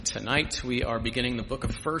Tonight we are beginning the book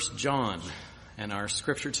of 1 John, and our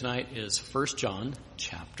scripture tonight is 1 John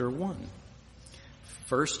chapter 1.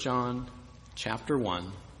 1 John chapter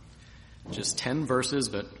 1, just 10 verses,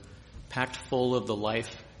 but packed full of the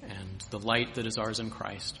life and the light that is ours in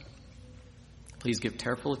Christ. Please give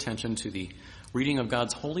careful attention to the reading of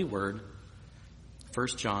God's holy word, 1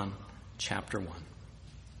 John chapter 1.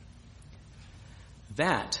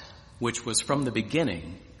 That which was from the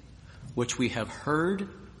beginning, which we have heard,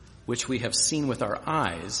 which we have seen with our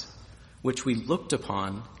eyes, which we looked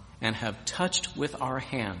upon and have touched with our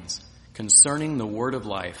hands concerning the word of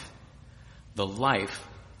life. The life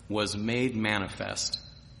was made manifest,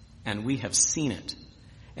 and we have seen it,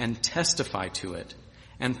 and testify to it,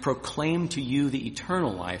 and proclaim to you the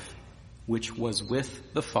eternal life, which was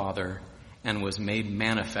with the Father and was made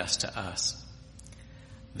manifest to us.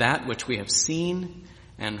 That which we have seen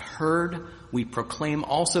and heard we proclaim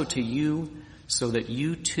also to you, so that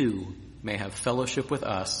you too may have fellowship with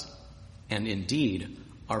us. And indeed,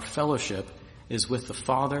 our fellowship is with the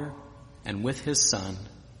Father and with his Son,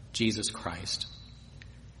 Jesus Christ.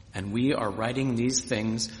 And we are writing these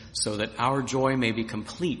things so that our joy may be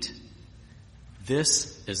complete.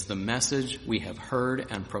 This is the message we have heard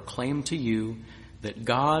and proclaimed to you, that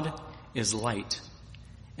God is light,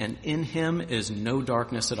 and in him is no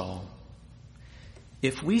darkness at all.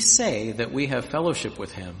 If we say that we have fellowship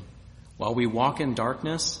with him while we walk in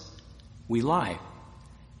darkness, we lie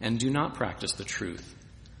and do not practice the truth.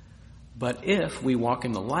 But if we walk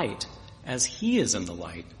in the light as he is in the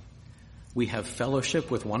light, we have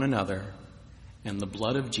fellowship with one another, and the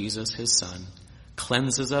blood of Jesus, his Son,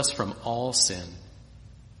 cleanses us from all sin.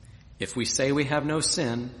 If we say we have no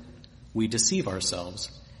sin, we deceive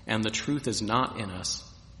ourselves, and the truth is not in us.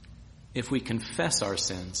 If we confess our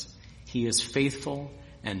sins, he is faithful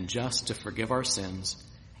and just to forgive our sins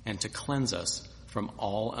and to cleanse us from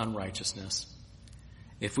all unrighteousness.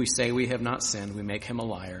 If we say we have not sinned, we make him a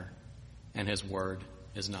liar, and his word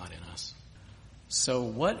is not in us. So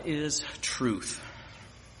what is truth?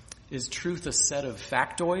 Is truth a set of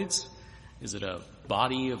factoids? Is it a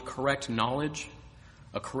body of correct knowledge,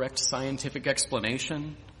 a correct scientific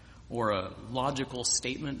explanation, or a logical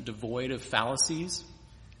statement devoid of fallacies?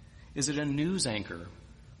 Is it a news anchor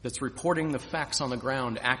that's reporting the facts on the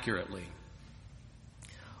ground accurately?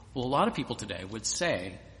 Well, a lot of people today would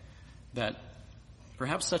say that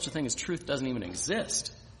perhaps such a thing as truth doesn't even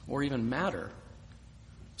exist or even matter.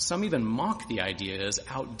 Some even mock the idea as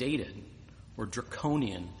outdated or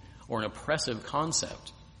draconian or an oppressive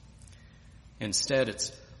concept. Instead,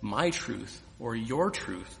 it's my truth or your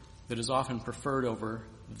truth that is often preferred over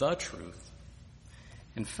the truth.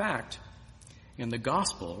 In fact, in the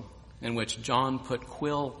gospel in which John put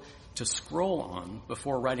quill to scroll on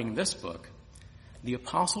before writing this book, the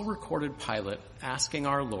apostle recorded Pilate asking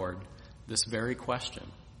our Lord this very question: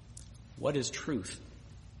 what is truth?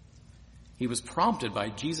 He was prompted by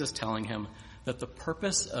Jesus telling him that the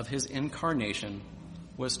purpose of his incarnation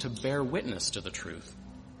was to bear witness to the truth,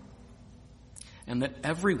 and that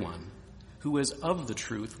everyone who is of the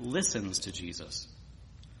truth listens to Jesus.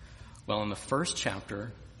 Well, in the first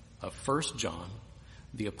chapter of 1 John,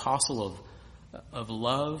 the apostle of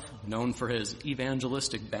love, known for his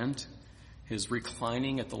evangelistic bent, his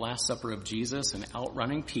reclining at the Last Supper of Jesus and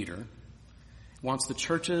outrunning Peter, wants the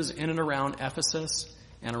churches in and around Ephesus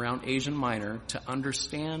and around Asia Minor to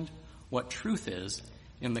understand what truth is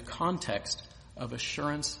in the context of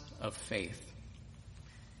assurance of faith.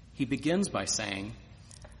 He begins by saying,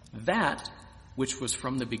 that which was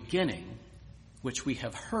from the beginning, which we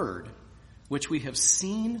have heard, which we have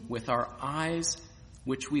seen with our eyes,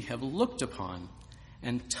 which we have looked upon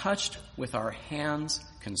and touched with our hands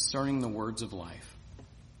concerning the words of life.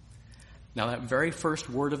 Now, that very first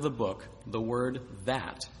word of the book, the word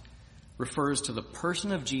that, refers to the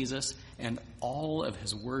person of Jesus and all of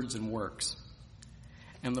his words and works.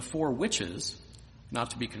 And the four witches, not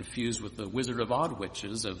to be confused with the Wizard of Oz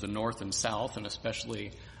witches of the north and south, and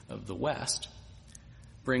especially of the west,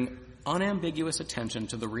 bring unambiguous attention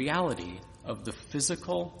to the reality of the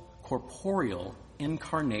physical, corporeal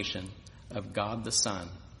incarnation of God the Son.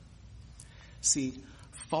 See,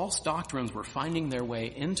 false doctrines were finding their way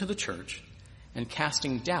into the church and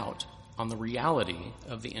casting doubt on the reality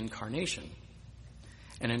of the incarnation.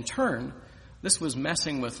 And in turn, this was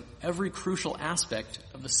messing with every crucial aspect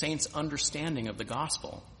of the saints' understanding of the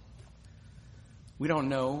gospel. We don't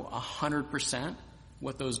know 100%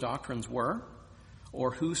 what those doctrines were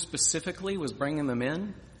or who specifically was bringing them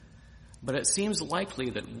in, but it seems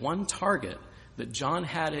likely that one target that John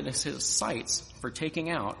had in his sights for taking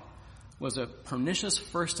out was a pernicious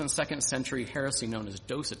 1st and 2nd century heresy known as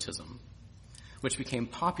Docetism, which became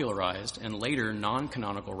popularized in later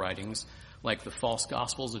non-canonical writings like the false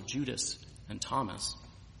Gospels of Judas and Thomas,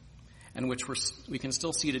 and which we can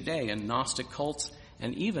still see today in Gnostic cults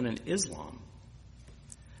and even in Islam.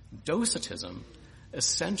 Docetism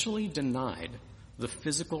essentially denied the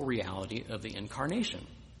physical reality of the incarnation,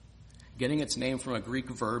 getting its name from a Greek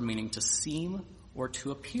verb meaning to seem or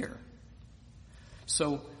to appear.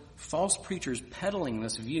 So false preachers peddling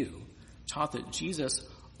this view taught that Jesus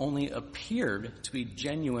only appeared to be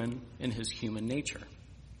genuine in his human nature.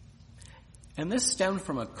 And this stemmed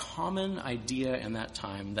from a common idea in that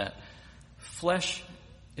time that flesh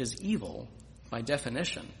is evil by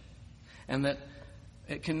definition, and that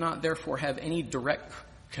it cannot therefore have any direct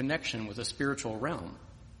connection with the spiritual realm.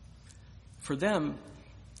 For them,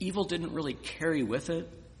 evil didn't really carry with it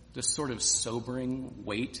this sort of sobering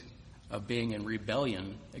weight of being in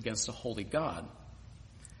rebellion against a holy God.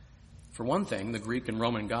 For one thing, the Greek and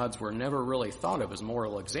Roman gods were never really thought of as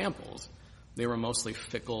moral examples. They were mostly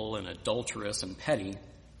fickle and adulterous and petty.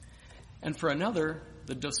 And for another,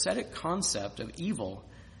 the docetic concept of evil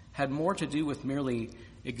had more to do with merely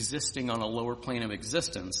existing on a lower plane of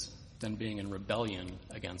existence than being in rebellion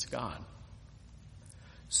against God.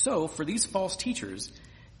 So, for these false teachers,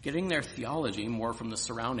 getting their theology more from the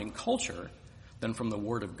surrounding culture than from the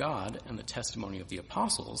Word of God and the testimony of the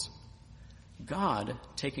apostles, God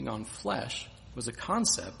taking on flesh was a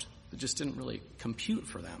concept that just didn't really compute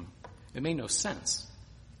for them. It made no sense.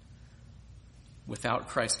 Without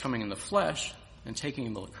Christ coming in the flesh and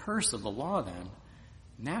taking the curse of the law then,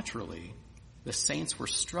 naturally, the saints were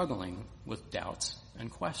struggling with doubts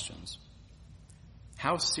and questions.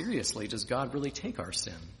 How seriously does God really take our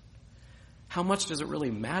sin? How much does it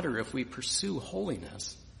really matter if we pursue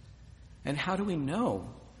holiness? And how do we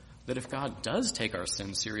know that if God does take our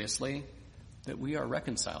sin seriously, that we are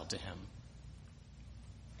reconciled to him?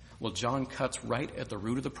 Well, John cuts right at the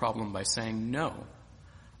root of the problem by saying, no,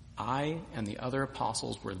 I and the other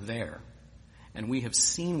apostles were there, and we have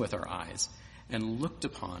seen with our eyes and looked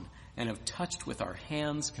upon and have touched with our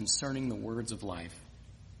hands concerning the words of life.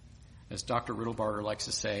 As Dr. Riddlebarger likes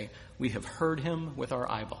to say, we have heard him with our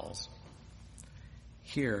eyeballs.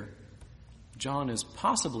 Here, John is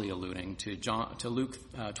possibly alluding to Luke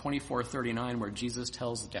 24:39, where Jesus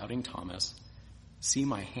tells doubting Thomas, see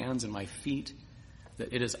my hands and my feet,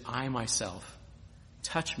 that it is I myself.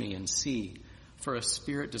 Touch me and see, for a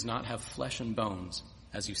spirit does not have flesh and bones,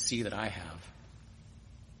 as you see that I have.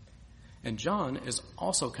 And John is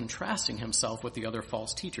also contrasting himself with the other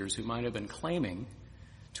false teachers who might have been claiming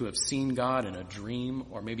to have seen God in a dream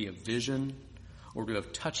or maybe a vision, or to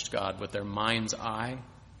have touched God with their mind's eye.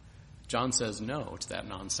 John says no to that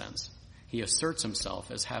nonsense. He asserts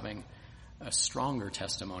himself as having a stronger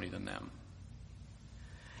testimony than them.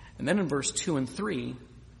 And then in verse 2 and 3,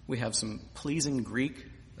 we have some pleasing Greek,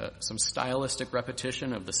 some stylistic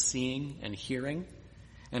repetition of the seeing and hearing,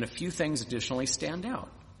 and a few things additionally stand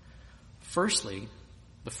out. Firstly,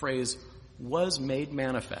 the phrase was made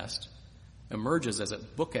manifest emerges as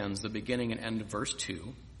it bookends the beginning and end of verse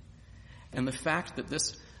 2, and the fact that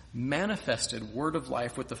this manifested word of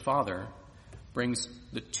life with the Father brings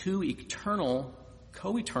the two eternal,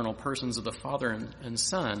 co-eternal persons of the Father and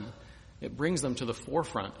Son, it brings them to the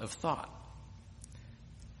forefront of thought.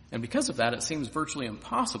 And because of that, it seems virtually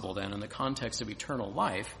impossible then, in the context of eternal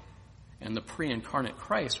life and the pre-incarnate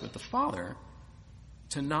Christ with the Father,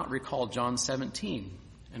 to not recall John 17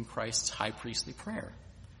 and Christ's high priestly prayer.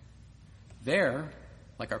 There,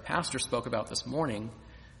 like our pastor spoke about this morning,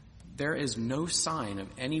 there is no sign of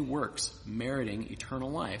any works meriting eternal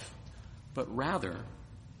life, but rather,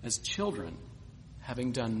 as children,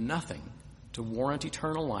 having done nothing to warrant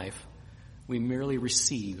eternal life, we merely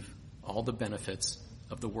receive all the benefits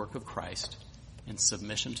of the work of Christ in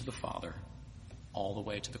submission to the Father all the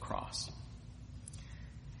way to the cross.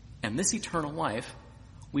 And this eternal life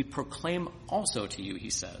we proclaim also to you, he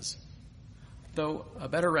says, though a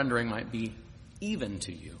better rendering might be even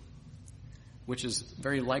to you, which is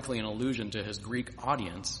very likely an allusion to his Greek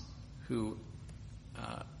audience, who,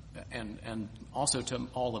 and also to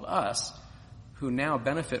all of us, who now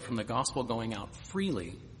benefit from the gospel going out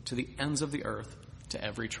freely to the ends of the earth, to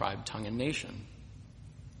every tribe, tongue, and nation.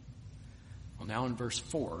 Well, now in verse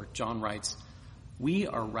 4, John writes, we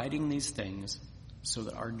are writing these things so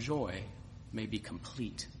that our joy may be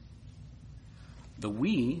complete. The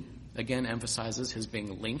we, again, emphasizes his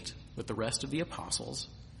being linked with the rest of the apostles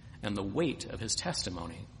and the weight of his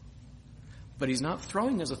testimony. But he's not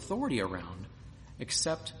throwing his authority around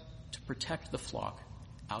except to protect the flock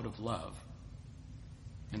out of love.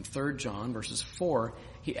 In 3 John verses 4,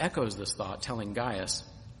 he echoes this thought, telling Gaius,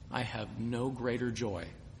 I have no greater joy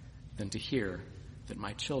than to hear that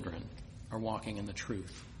my children are walking in the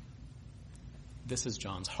truth. This is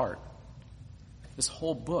John's heart. This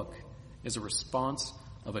whole book is a response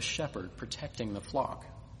of a shepherd protecting the flock.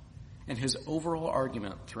 And his overall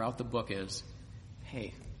argument throughout the book is,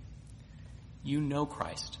 hey, you know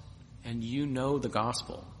Christ, and you know the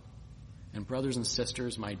gospel. And brothers and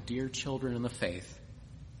sisters, my dear children in the faith,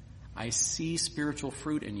 I see spiritual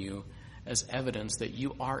fruit in you as evidence that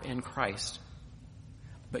you are in Christ.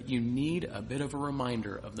 But you need a bit of a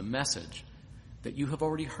reminder of the message that you have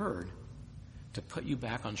already heard to put you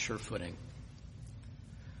back on sure footing.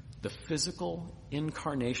 The physical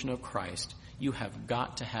incarnation of Christ, you have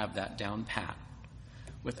got to have that down pat.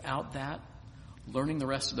 Without that, learning the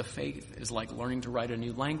rest of the faith is like learning to write a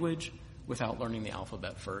new language without learning the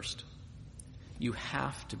alphabet first. You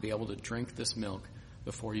have to be able to drink this milk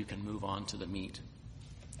before you can move on to the meat.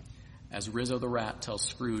 As Rizzo the Rat tells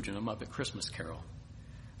Scrooge in A Muppet Christmas Carol,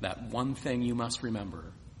 that one thing you must remember,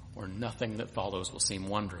 or nothing that follows will seem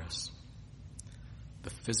wondrous. The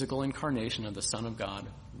physical incarnation of the Son of God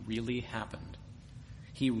really happened.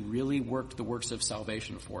 He really worked the works of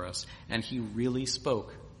salvation for us, and he really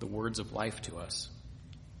spoke the words of life to us.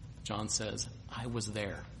 John says, I was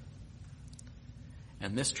there.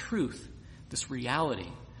 And this truth, this reality,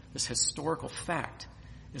 this historical fact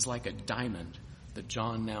is like a diamond that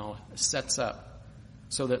John now sets up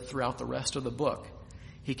so that throughout the rest of the book,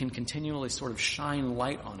 he can continually sort of shine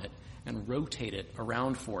light on it and rotate it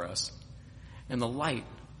around for us. And the light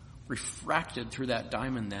refracted through that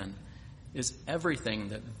diamond then is everything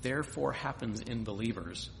that therefore happens in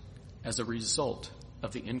believers as a result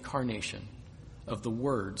of the incarnation, of the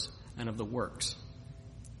words, and of the works.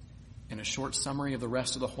 In a short summary of the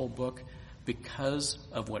rest of the whole book, because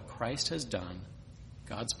of what Christ has done,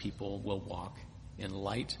 God's people will walk in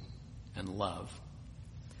light and love.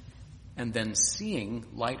 And then seeing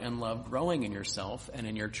light and love growing in yourself and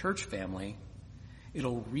in your church family,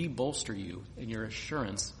 it'll re-bolster you in your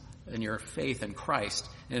assurance and your faith in Christ,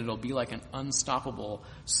 and it'll be like an unstoppable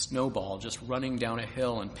snowball just running down a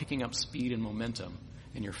hill and picking up speed and momentum,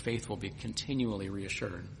 and your faith will be continually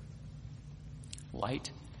reassured.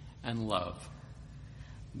 Light and love.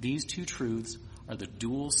 These two truths are the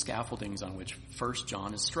dual scaffoldings on which 1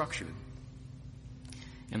 John is structured.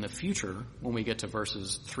 In the future, when we get to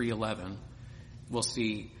verses 3:11, we'll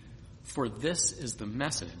see, for this is the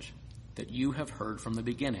message that you have heard from the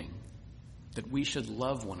beginning, that we should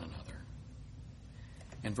love one another.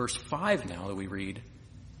 In verse 5 now that we read,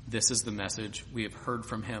 this is the message we have heard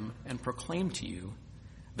from him and proclaimed to you,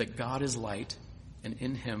 that God is light, and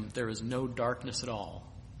in him there is no darkness at all.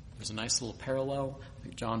 There's a nice little parallel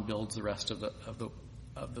that John builds the rest of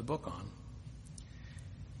the book on.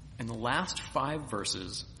 In the last 5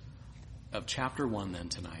 verses of chapter 1 then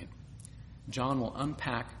tonight, John will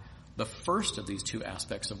unpack the first of these two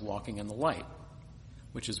aspects of walking in the light,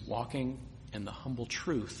 which is walking in the humble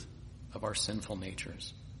truth of our sinful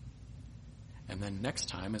natures. And then next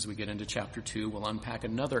time, as we get into chapter 2, we'll unpack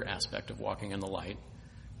another aspect of walking in the light,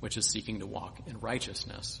 which is seeking to walk in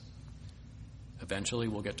righteousness. Eventually,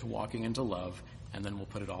 we'll get to walking into love, and then we'll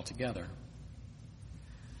put it all together.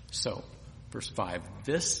 So, verse 5,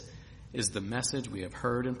 this is the message we have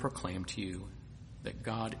heard and proclaimed to you, that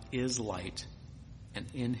God is light, and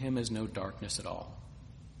in him is no darkness at all.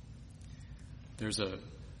 There's a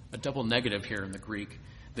double negative here in the Greek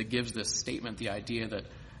that gives this statement the idea that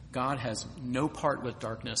God has no part with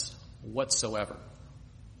darkness whatsoever.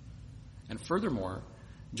 And furthermore,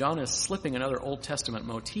 John is slipping another Old Testament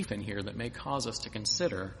motif in here that may cause us to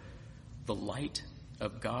consider the light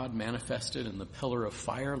of God manifested in the pillar of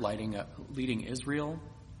fire leading Israel,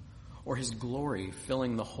 or his glory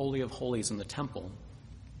filling the Holy of Holies in the temple.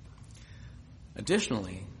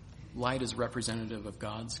 Additionally, light is representative of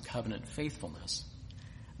God's covenant faithfulness.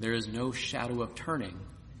 There is no shadow of turning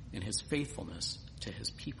in his faithfulness to his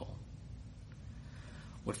people.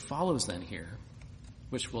 What follows then here,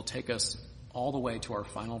 which will take us all the way to our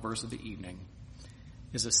final verse of the evening,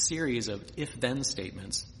 is a series of if-then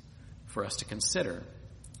statements for us to consider.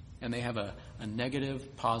 And they have a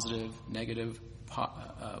negative, positive, negative,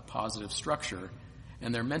 positive structure.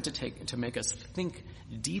 And they're meant to make us think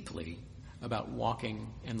deeply about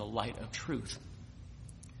walking in the light of truth.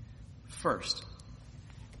 First,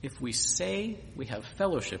 if we say we have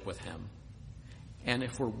fellowship with him, and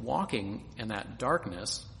if we're walking in that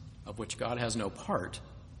darkness of which God has no part,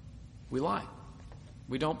 we lie.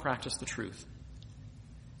 We don't practice the truth.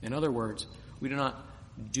 In other words, we do not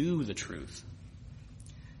do the truth.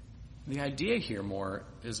 The idea here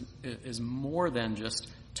is more than just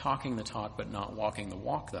talking the talk but not walking the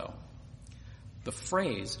walk, though. The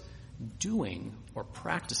phrase, doing or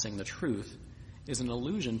practicing the truth is an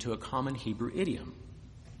allusion to a common Hebrew idiom.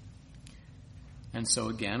 And so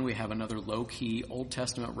again, we have another low-key Old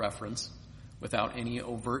Testament reference without any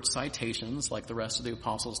overt citations like the rest of the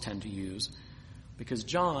apostles tend to use, because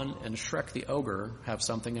John and Shrek the Ogre have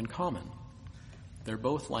something in common. They're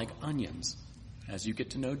both like onions. As you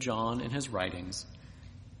get to know John and his writings,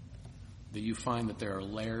 that you find that there are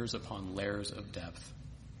layers upon layers of depth.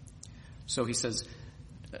 So he says,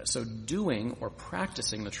 so doing or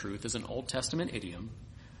practicing the truth is an Old Testament idiom,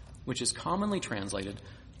 which is commonly translated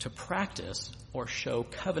to practice or show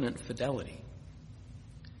covenant fidelity.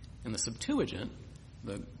 In the Septuagint,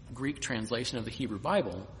 the Greek translation of the Hebrew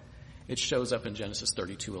Bible, it shows up in Genesis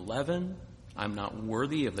 32:11. I'm not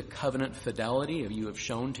worthy of the covenant fidelity you have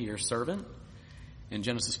shown to your servant. In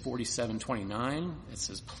Genesis 47:29, it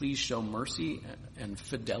says, please show mercy and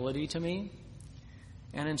fidelity to me.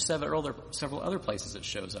 And in several other places it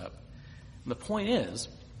shows up. And the point is,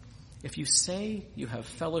 if you say you have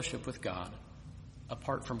fellowship with God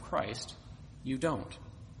apart from Christ, you don't.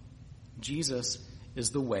 Jesus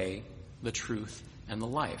is the way, the truth, and the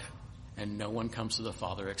life, and no one comes to the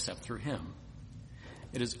Father except through him.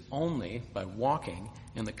 It is only by walking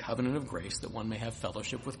in the covenant of grace that one may have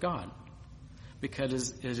fellowship with God,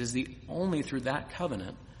 because it is the only through that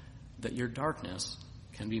covenant that your darkness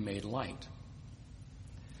can be made light.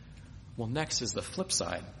 Well, next is the flip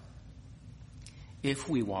side. If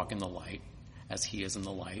we walk in the light, as he is in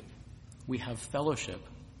the light, we have fellowship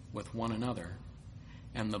with one another,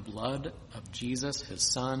 and the blood of Jesus, his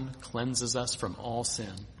Son, cleanses us from all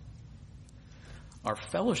sin. Our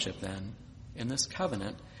fellowship, then, in this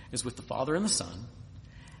covenant is with the Father and the Son,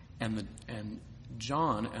 and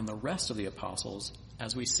John and the rest of the apostles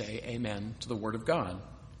as we say amen to the Word of God.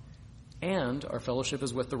 And our fellowship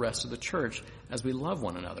is with the rest of the church as we love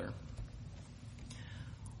one another.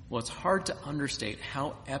 Well, it's hard to understate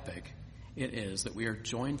how epic it is that we are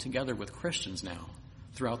joined together with Christians now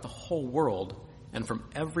throughout the whole world and from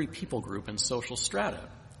every people group and social strata.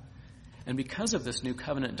 And because of this new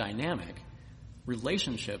covenant dynamic,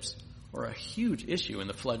 relationships are a huge issue in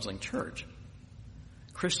the fledgling church.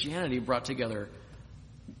 Christianity brought together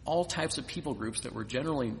all types of people groups that were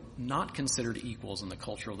generally not considered equals in the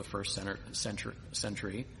culture of the first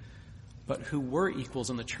century, but who were equals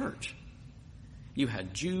in the church. You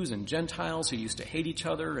had Jews and Gentiles who used to hate each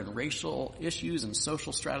other, and racial issues and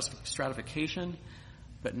social stratification.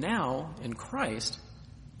 But now, in Christ,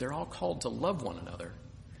 they're all called to love one another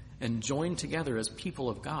and join together as people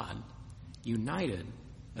of God, united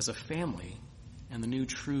as a family and the new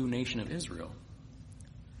true nation of Israel.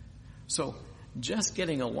 So, just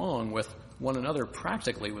getting along with one another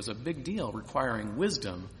practically was a big deal, requiring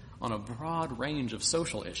wisdom on a broad range of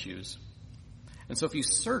social issues. And so if you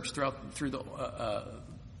search through the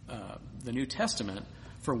New Testament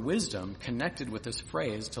for wisdom connected with this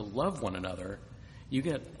phrase, to love one another, you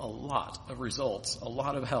get a lot of results, a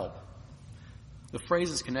lot of help. The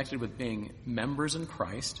phrase is connected with being members in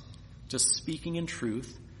Christ, to speaking in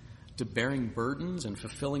truth, to bearing burdens and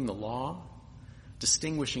fulfilling the law,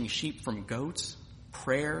 distinguishing sheep from goats,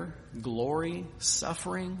 prayer, glory,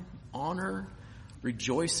 suffering, honor,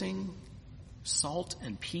 rejoicing, salt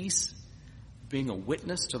and peace, being a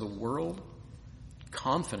witness to the world,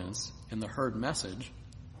 confidence in the heard message,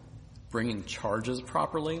 bringing charges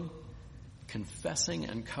properly, confessing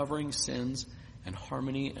and covering sins, and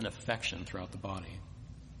harmony and affection throughout the body.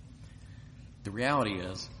 The reality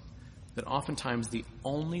is that oftentimes the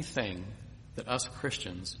only thing that us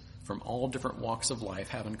Christians from all different walks of life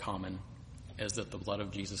have in common is that the blood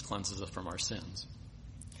of Jesus cleanses us from our sins.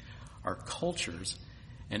 Our cultures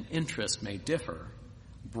and interests may differ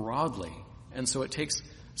broadly, and so it takes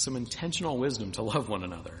some intentional wisdom to love one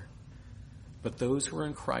another. But those who are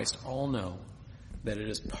in Christ all know that it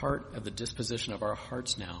is part of the disposition of our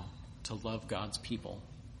hearts now to love God's people.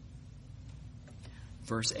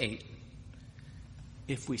 Verse 8,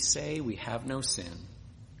 if we say we have no sin,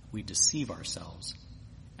 we deceive ourselves,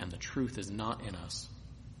 and the truth is not in us.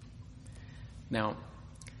 Now,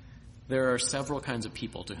 there are several kinds of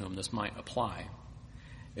people to whom this might apply.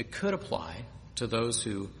 It could apply to those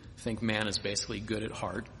who think man is basically good at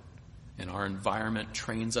heart, and our environment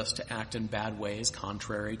trains us to act in bad ways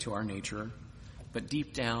contrary to our nature, but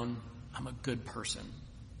deep down, I'm a good person.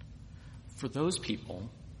 For those people,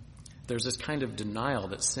 there's this kind of denial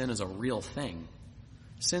that sin is a real thing.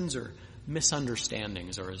 Sins are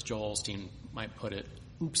misunderstandings, or as Joel Osteen might put it,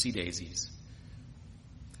 oopsie daisies.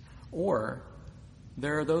 Or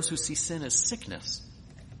there are those who see sin as sickness,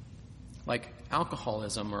 like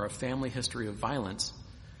alcoholism or a family history of violence.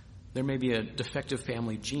 There may be a defective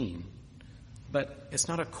family gene, but it's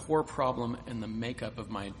not a core problem in the makeup of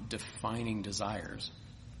my defining desires.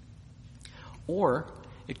 Or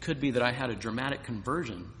it could be that I had a dramatic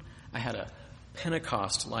conversion. I had a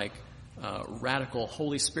Pentecost-like radical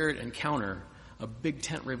Holy Spirit encounter, a big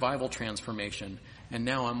tent revival transformation, and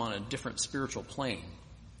now I'm on a different spiritual plane.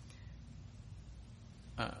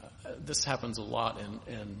 This happens a lot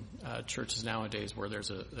in churches nowadays where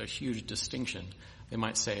there's a huge distinction. They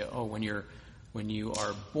might say, oh, when you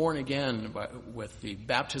are born again with the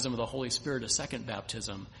baptism of the Holy Spirit, a second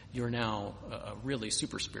baptism, you're now a really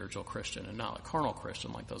super spiritual Christian and not a carnal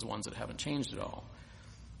Christian like those ones that haven't changed at all.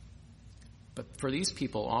 But for these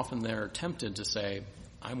people, often they're tempted to say,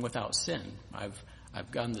 I'm without sin.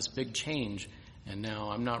 I've gotten this big change, and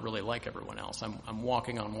now I'm not really like everyone else. I'm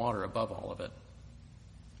walking on water above all of it.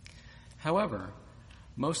 However,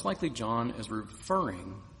 most likely John is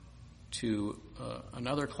referring to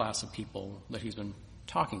another class of people that he's been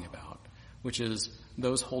talking about, which is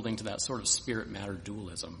those holding to that sort of spirit-matter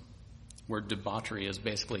dualism, where debauchery is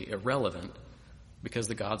basically irrelevant because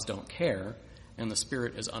the gods don't care and the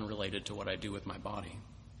spirit is unrelated to what I do with my body.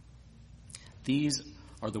 These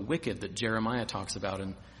are the wicked that Jeremiah talks about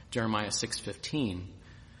in Jeremiah 6:15,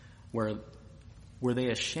 where were they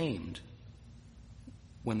ashamed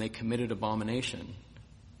when they committed abomination?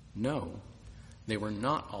 No, they were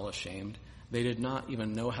not all ashamed. They did not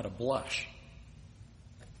even know how to blush.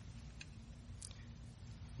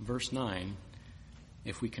 Verse 9,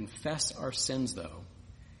 if we confess our sins, though,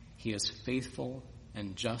 he is faithful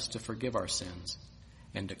and just to forgive our sins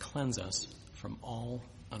and to cleanse us from all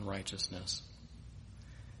unrighteousness.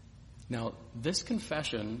 Now, this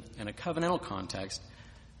confession in a covenantal context,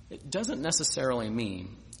 it doesn't necessarily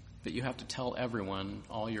mean that you have to tell everyone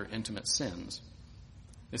all your intimate sins.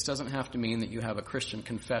 This doesn't have to mean that you have a Christian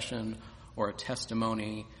confession or a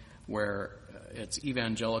testimony where it's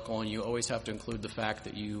evangelical and you always have to include the fact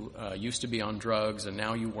that you used to be on drugs and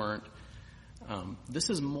now you weren't. This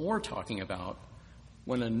is more talking about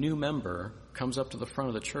when a new member comes up to the front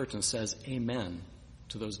of the church and says amen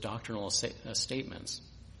to those doctrinal statements,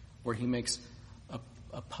 where he makes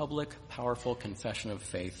a public, powerful confession of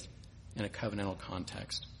faith in a covenantal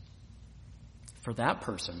context. For that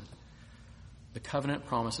person, the covenant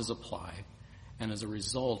promises apply, and as a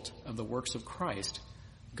result of the works of Christ,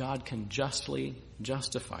 God can justly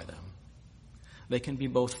justify them. They can be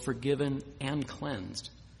both forgiven and cleansed.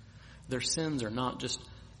 Their sins are not just,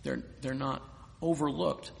 they're not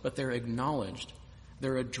overlooked, but they're acknowledged.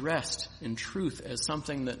 They're addressed in truth as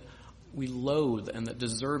something that we loathe and that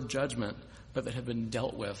deserve judgment, but that have been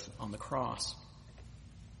dealt with on the cross.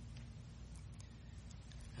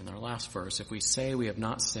 In our last verse, if we say we have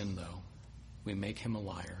not sinned, though, we make him a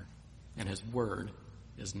liar, and his word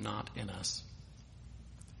is not in us.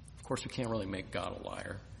 Of course, we can't really make God a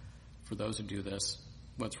liar. For those who do this,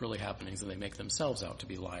 what's really happening is that they make themselves out to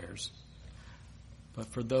be liars. But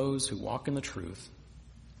for those who walk in the truth,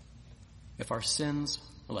 if our sins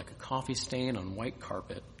are like a coffee stain on white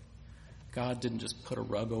carpet, God didn't just put a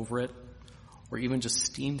rug over it, or even just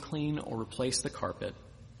steam clean or replace the carpet.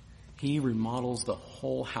 He remodels the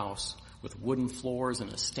whole house with wooden floors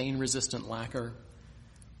and a stain-resistant lacquer.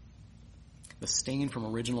 The stain from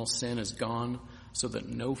original sin is gone so that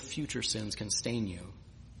no future sins can stain you.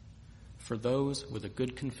 For those with a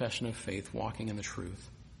good confession of faith walking in the truth,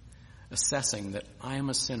 assessing that I am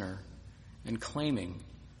a sinner and claiming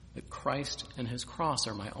that Christ and his cross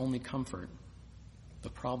are my only comfort, the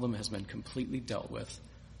problem has been completely dealt with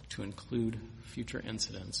to include future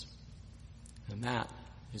incidents. And that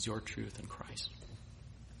is your truth in Christ.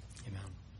 Amen.